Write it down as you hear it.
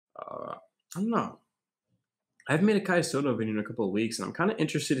I don't know. I haven't made a Kai Sotto video in a couple of weeks, and I'm kind of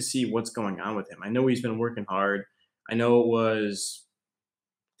interested to see what's going on with him. I know he's been working hard. I know it was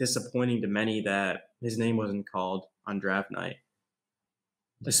disappointing to many that his name wasn't called on draft night,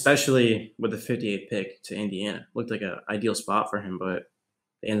 especially with the 58th pick to Indiana. Looked like an ideal spot for him, but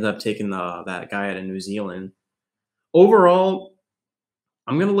they ended up taking that guy out of New Zealand. Overall,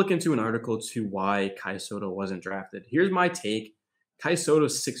 I'm gonna look into an article to why Kai Sotto wasn't drafted. Here's my take: Kai Sotto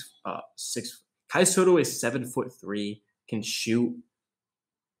six. Kai Sotto is 7'3", can shoot,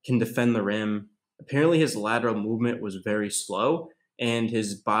 can defend the rim. Apparently, his lateral movement was very slow, and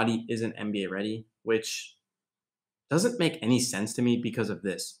his body isn't NBA ready, which doesn't make any sense to me because of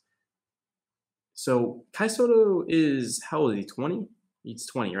this. So Kai Sotto is how old is he? 20? He's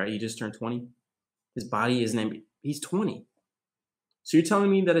 20, right? He just turned 20. His body isn't NBA. He's 20. So you're telling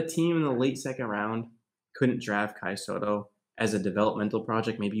me that a team in the late second round couldn't draft Kai Sotto as a developmental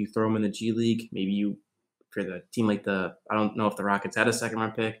project? Maybe you throw him in the G League. Maybe you, for the team like I don't know if the Rockets had a second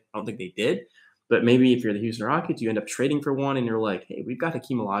round pick. I don't think they did. But maybe if you're the Houston Rockets, you end up trading for one and you're like, hey, we've got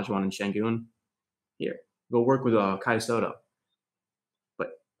Hakeem Olajuwon and Şengün. Here, go work with Kai Sotto.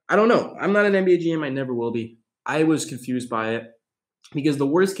 But I don't know. I'm not an NBA GM. I never will be. I was confused by it because the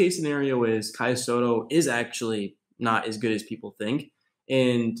worst case scenario is Kai Sotto is actually not as good as people think,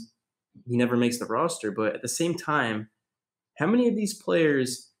 and he never makes the roster. But at the same time, how many of these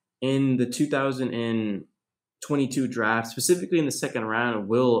players in the 2022 draft, specifically in the second round,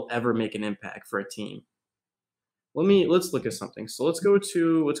 will ever make an impact for a team? Let's look at something. So let's go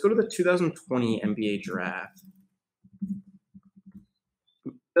to the 2020 NBA draft.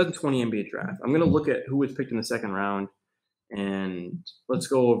 2020 NBA draft. I'm gonna look at who was picked in the second round, and let's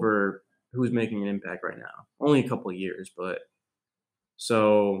go over who's making an impact right now. Only a couple of years, but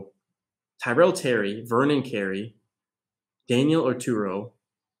so Tyrell Terry, Vernon Carey, Daniel Arturo,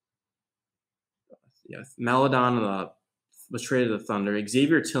 Maladon was traded to the Thunder.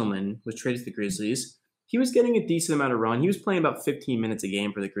 Xavier Tillman was traded to the Grizzlies. He was getting a decent amount of run. He was playing about 15 minutes a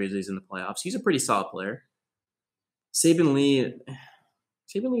game for the Grizzlies in the playoffs. He's a pretty solid player. Saban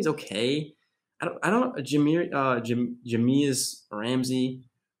Lee's okay. I don't know. Jameez Ramsey.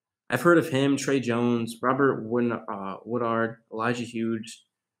 I've heard of him. Trey Jones, Robert Woodard, Elijah Hughes,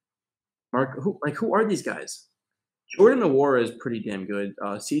 Mark. Who are these guys? Jordan Nwora is pretty damn good.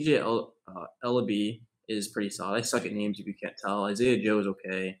 CJ Ellaby is pretty solid. I suck at names if you can't tell. Isaiah Joe is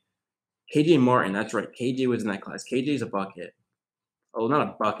okay. KJ Martin, that's right. KJ was in that class. KJ's a bucket. Oh, not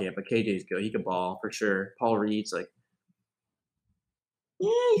a bucket, but KJ's good. He could ball for sure. Paul Reed's yeah,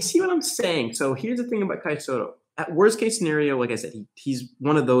 you see what I'm saying. So here's the thing about Kai Sotto. At worst case scenario, like I said, he's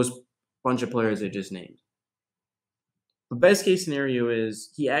one of those bunch of players I just named. The best case scenario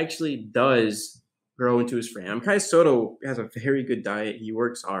is he actually does grow into his frame. Kai Sotto has a very good diet. He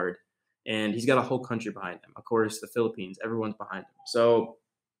works hard, and he's got a whole country behind him. Of course, the Philippines, everyone's behind him. So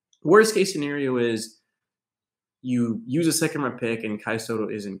worst case scenario is you use a second round pick and Kai Sotto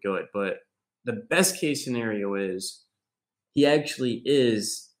isn't good. But the best case scenario is he actually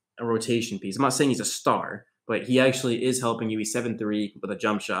is a rotation piece. I'm not saying he's a star, but he actually is helping you. He's 7'3" with a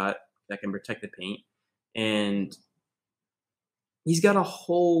jump shot that can protect the paint. And he's got a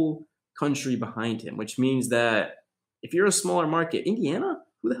whole country behind him, which means that if you're a smaller market, Indiana,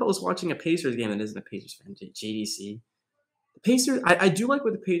 who the hell is watching a Pacers game that isn't a Pacers fan? JDC. The Pacers, I do like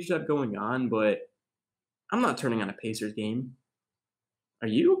what the Pacers have going on, but I'm not turning on a Pacers game. Are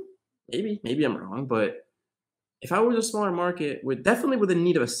you? Maybe I'm wrong, but if I was a smaller market, definitely with a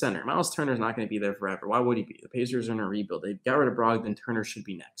need of a center, Miles Turner's not going to be there forever. Why would he be? The Pacers are in a rebuild. They got rid of Brogdon. Turner should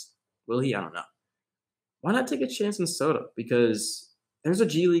be next. Will he? I don't know. Why not take a chance in Sotto? Because there's a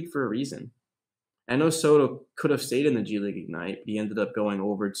G League for a reason. I know Sotto could have stayed in the G League Ignite, but he ended up going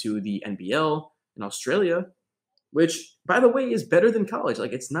over to the NBL in Australia, which, by the way, is better than college.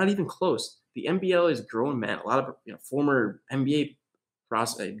 It's not even close. The NBL is grown men. A lot of former NBA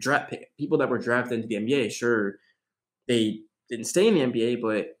draft people that were drafted into the NBA, sure, they didn't stay in the NBA,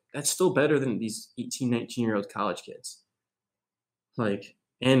 but that's still better than these 18, 19-year-old college kids.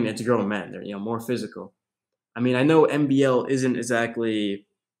 And it's grown men. They're more physical. I mean, I know NBL isn't exactly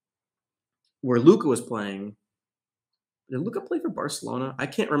where Luka was playing. Did Luka play for Barcelona? I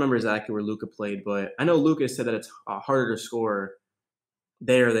can't remember exactly where Luka played, but I know Luka said that it's harder to score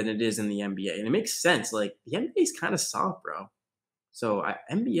there than it is in the NBA. And it makes sense. The NBA is kind of soft, bro. So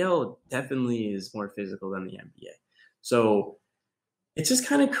NBL definitely is more physical than the NBA. So it's just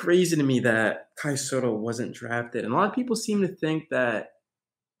kind of crazy to me that Kai Sotto wasn't drafted. And a lot of people seem to think that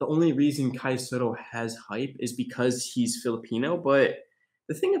the only reason Kai Sotto has hype is because he's Filipino. But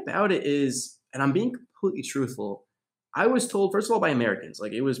the thing about it is, and I'm being completely truthful, I was told, first of all, by Americans.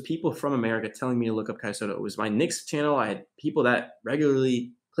 Like, it was people from America telling me to look up Kai Sotto. It was my Knicks channel. I had people that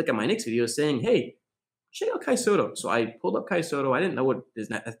regularly click on my Knicks videos saying, hey, check out Kai Sotto. So I pulled up Kai Sotto. I didn't know what his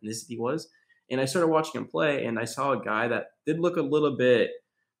ethnicity was. And I started watching him play, and I saw a guy that did look a little bit,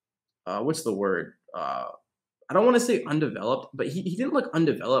 what's the word? I don't want to say undeveloped, but he didn't look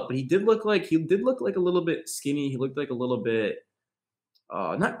undeveloped, but he did look like a little bit skinny. He looked like a little bit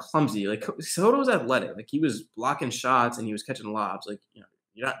not clumsy. Like Soto was athletic. Like he was blocking shots and he was catching lobs. Like,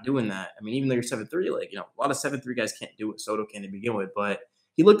 you're not doing that. I mean, even though you're 7'3", like, a lot of 7'3" guys can't do what Soto can to begin with, but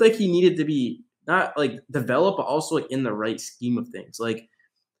he looked like he needed to be not like develop, but also like in the right scheme of things. Like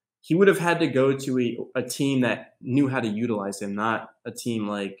he would have had to go to a team that knew how to utilize him, not a team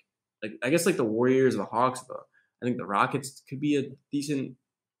like I guess like the Warriors, the Hawks, though. I think the Rockets could be a decent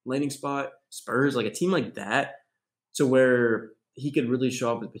landing spot. Spurs, like a team like that, to where he could really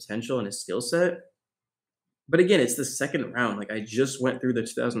show off his potential and his skill set. But again, it's the second round. Like I just went through the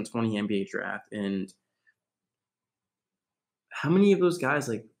 2020 NBA draft, and how many of those guys,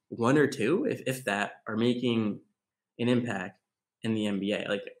 like one or two, if that, are making an impact in the NBA,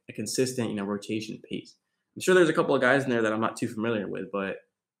 like a consistent, rotation pace? I'm sure there's a couple of guys in there that I'm not too familiar with, but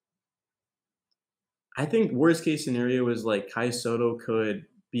I think worst case scenario is like Kai Sotto could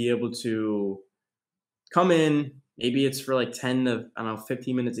be able to come in. Maybe it's for like 10 to,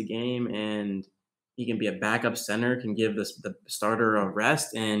 15 minutes a game, and he can be a backup center, can give the starter a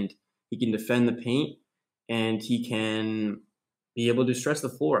rest, and he can defend the paint, and he can be able to stretch the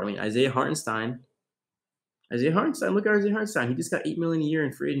floor. I mean, Isaiah Hartenstein, look at Isaiah Hartenstein. He just got $8 million a year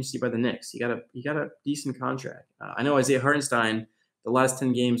in free agency by the Knicks. He got a decent contract. I know Isaiah Hartenstein, the last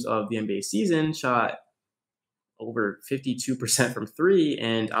 10 games of the NBA season, shot over 52% from three,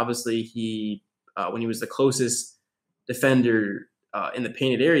 and obviously he, when he was the closest defender in the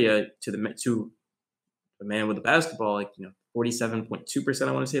painted area to the man with the basketball, like 47.2%,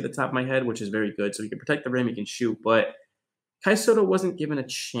 I want to say at the top of my head, which is very good. So he can protect the rim, he can shoot, but Kai Sotto wasn't given a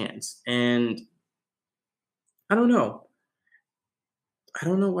chance, and I don't know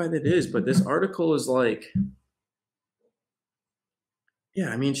why that is, but this article is like, yeah,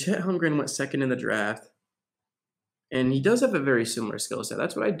 I mean, Chet Holmgren went second in the draft, and he does have a very similar skill set.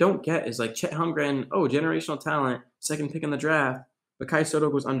 That's what I don't get is like Chet Holmgren, generational talent, second pick in the draft, but Kai Sotto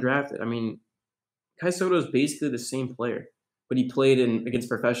was undrafted. I mean, Kai Sotto is basically the same player, but he played against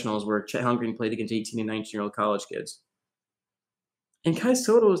professionals where Chet Holmgren played against 18 and 19-year-old college kids. And Kai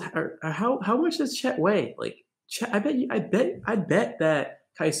Sotto is how much does Chet weigh? Like Chet, I'd bet that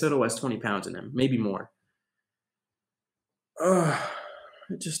Kai Sotto has 20 pounds in him, maybe more.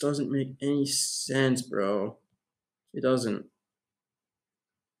 It just doesn't make any sense, bro. It doesn't.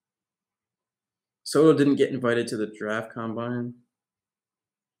 Soto didn't get invited to the draft combine.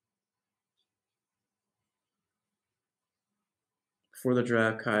 Before the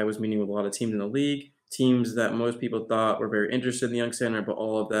draft, Kai was meeting with a lot of teams in the league, teams that most people thought were very interested in the young center, but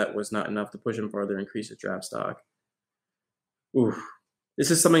all of that was not enough to push him farther and increase his draft stock. Oof. This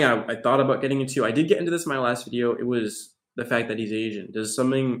is something I thought about getting into. I did get into this in my last video. It was the fact that he's Asian. Does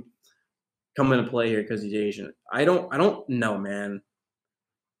something come into play here because he's Asian? I don't know, man.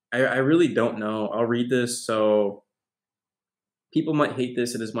 I really don't know. I'll read this. So people might hate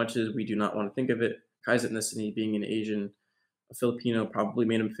this, and as much as we do not want to think of it, Kai's ethnicity, being an Asian, a Filipino, probably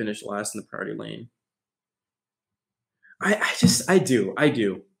made him finish last in the priority lane. I do.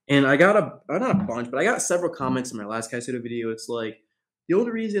 And I got not a bunch, but I got several comments in my last Kai Sotto video. It's like, the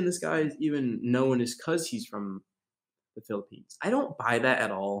only reason this guy is even known is because he's from the Philippines. I don't buy that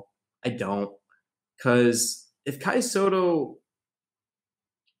at all. I don't. Because if Kai Sotto,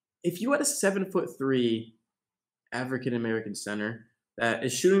 if you had a 7'3" African-American center that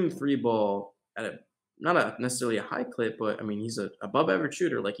is shooting the three ball at not necessarily a high clip, but I mean, he's a above average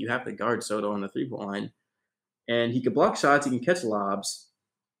shooter. Like, you have to guard Soto on the 3-point line, and he can block shots. He can catch lobs.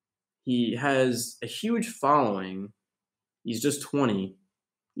 He has a huge following. He's just 20.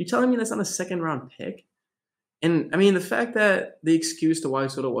 You telling me that's not a second round pick? And I mean, the fact that the excuse to why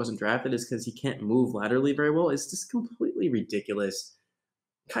Soto wasn't drafted is because he can't move laterally very well is just completely ridiculous.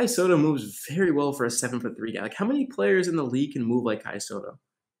 Kai Sotto moves very well for a 7'3" guy. Like, how many players in the league can move like Kai Sotto?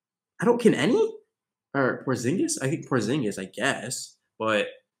 Can any? Or Porzingis? I think Porzingis, I guess. But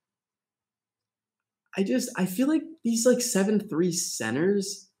I feel like these like 7'3"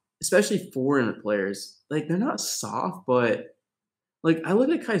 centers, especially foreign players, like, they're not soft, but like, I look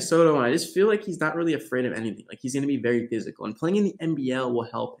at Kai Sotto and I just feel like he's not really afraid of anything. Like, he's going to be very physical, and playing in the NBL will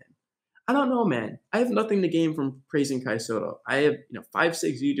help him. I don't know, man. I have nothing to gain from praising Kai Sotto. I have 5,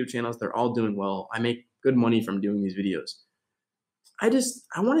 6 YouTube channels. They're all doing well. I make good money from doing these videos.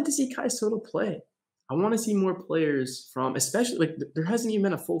 I wanted to see Kai Sotto play. I want to see more players from, especially like there hasn't even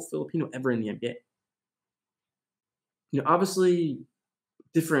been a full Filipino ever in the NBA. Obviously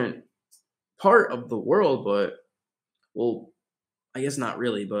different part of the world, but well, I guess not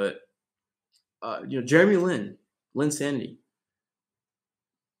really, but Jeremy Lin Sanity.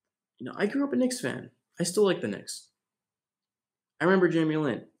 I grew up a Knicks fan. I still like the Knicks. I remember Jeremy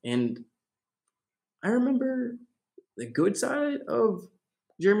Lin, and I remember the good side of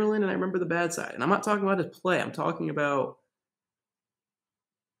Jeremy Lin, and I remember the bad side. And I'm not talking about his play. I'm talking about,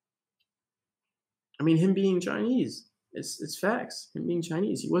 him being Chinese. It's facts. Him being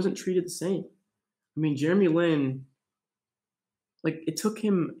Chinese, he wasn't treated the same. Jeremy Lin, like it took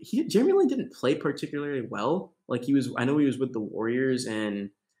him. Jeremy Lin didn't play particularly well. Like he was, I know he was with the Warriors,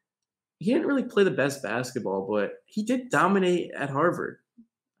 and he didn't really play the best basketball, but he did dominate at Harvard.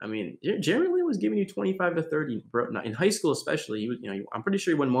 Jeremy Lin was giving you 25 to 30, bro. In high school, especially, he was. I'm pretty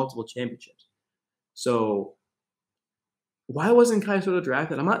sure he won multiple championships. So why wasn't Kai Sotto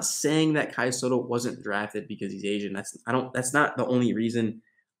drafted? I'm not saying that Kai Sotto wasn't drafted because he's Asian. That's not the only reason.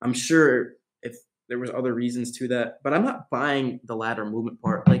 I'm sure if there was other reasons to that, but I'm not buying the lateral movement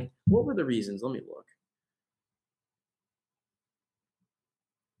part. Like, what were the reasons? Let me look.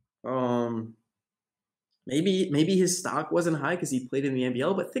 Maybe his stock wasn't high because he played in the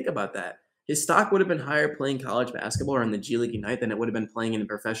NBL, but think about that. His stock would have been higher playing college basketball or in the G League Ignite than it would have been playing in a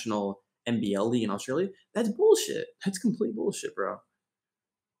professional NBL league in Australia. That's bullshit. That's complete bullshit, bro.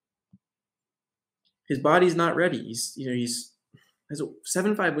 His body's not ready. He's has a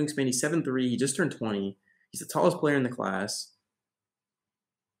 7'5" wingspan. He's 7'3". He just turned 20. He's the tallest player in the class.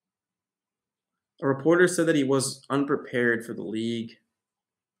 A reporter said that he was unprepared for the league.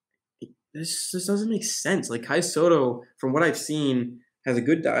 This doesn't make sense. Like Kai Sotto, from what I've seen, has a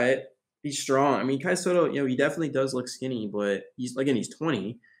good diet. He's strong. Kai Sotto, he definitely does look skinny, but he's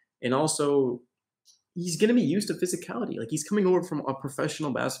 20, and also he's gonna be used to physicality. Like he's coming over from a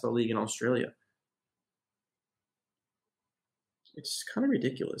professional basketball league in Australia. It's kind of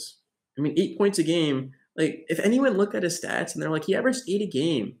ridiculous. 8 points a game. Like if anyone looked at his stats and they're like, he averaged 8 a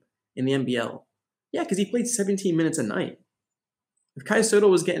game in the NBL. Yeah, because he played 17 minutes a night. If Kai Sotto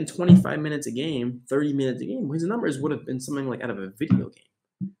was getting 25 minutes a game, 30 minutes a game, his numbers would have been something like out of a video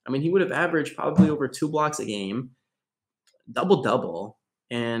game. He would have averaged probably over 2 blocks a game, double-double,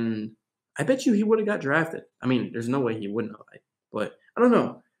 and I bet you he would have got drafted. There's no way he wouldn't have, but I don't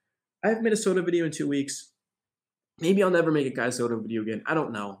know. I haven't made a Sotto video in 2 weeks. Maybe I'll never make a Kai Sotto video again. I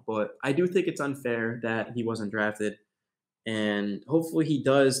don't know, but I do think it's unfair that he wasn't drafted, and hopefully he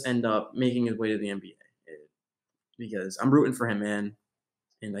does end up making his way to the NBA. Because I'm rooting for him, man.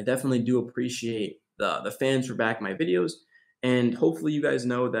 And I definitely do appreciate the fans for backing my videos. And hopefully you guys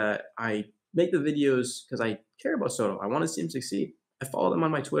know that I make the videos because I care about Sotto. I want to see him succeed. I followed him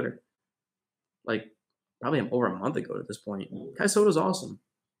on my Twitter. Like, probably over a month ago at this point. Kai Sotto's awesome.